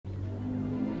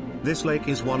This lake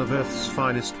is one of Earth's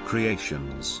finest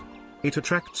creations. It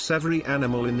attracts every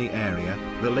animal in the area.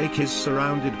 The lake is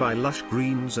surrounded by lush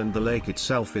greens and the lake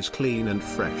itself is clean and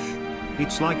fresh.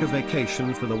 It's like a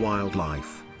vacation for the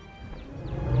wildlife.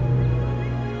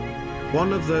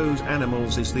 One of those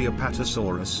animals is the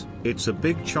Apatosaurus. It's a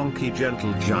big chunky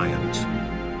gentle giant.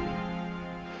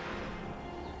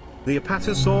 The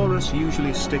Apatosaurus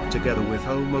usually stick together with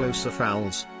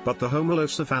Homalocephals, but the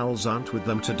Homalocephals aren't with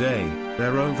them today.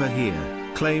 They're over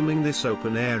here, claiming this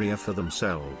open area for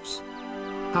themselves.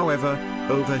 However,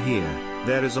 over here,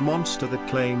 there is a monster that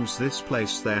claims this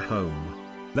place their home.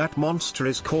 That monster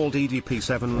is called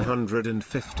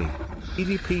EDP750.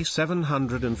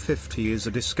 EDP750 is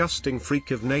a disgusting freak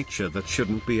of nature that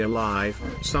shouldn't be alive.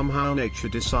 Somehow nature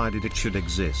decided it should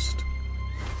exist.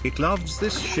 It loves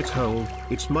this shithole,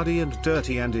 it's muddy and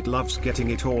dirty and it loves getting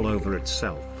it all over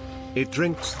itself. It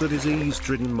drinks the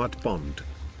disease-ridden mud pond.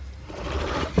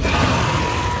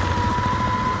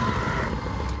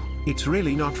 It's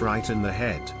really not right in the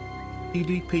head.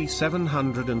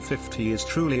 EDP750 is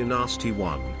truly a nasty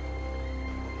one.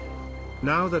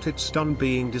 Now that it's done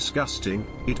being disgusting,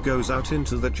 it goes out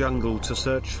into the jungle to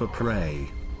search for prey.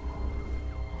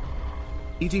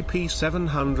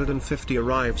 EDP750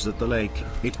 arrives at the lake.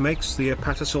 It makes the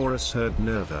Apatosaurus herd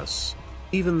nervous.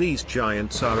 Even these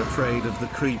giants are afraid of the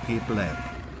creepy pleb.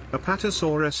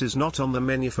 Apatosaurus is not on the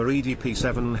menu for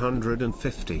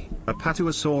EDP750.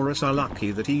 Apatosaurus are lucky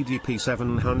that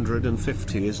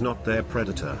EDP750 is not their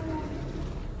predator.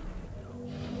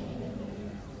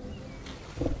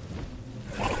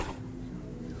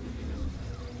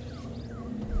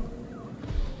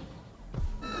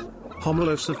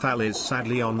 Homalocephal is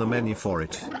sadly on the menu for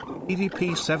it.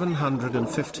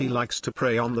 EDP750 likes to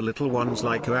prey on the little ones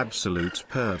like an absolute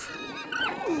perv.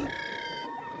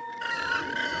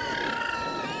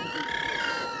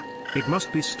 It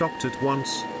must be stopped at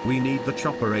once. We need the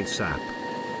chopper ASAP.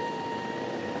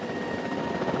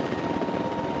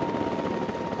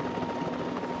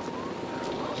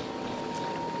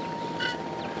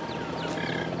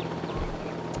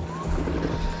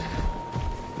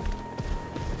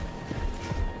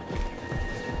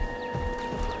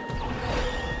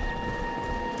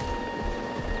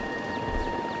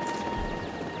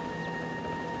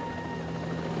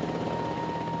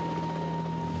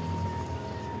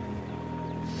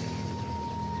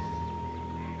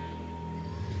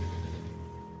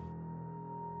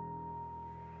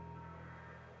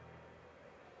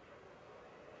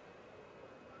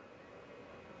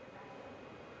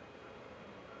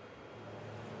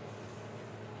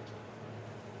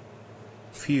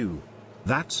 Phew.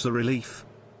 That's a relief.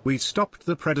 We stopped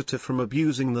the predator from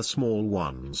abusing the small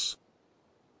ones.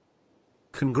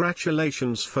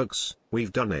 Congratulations folks,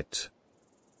 we've done it.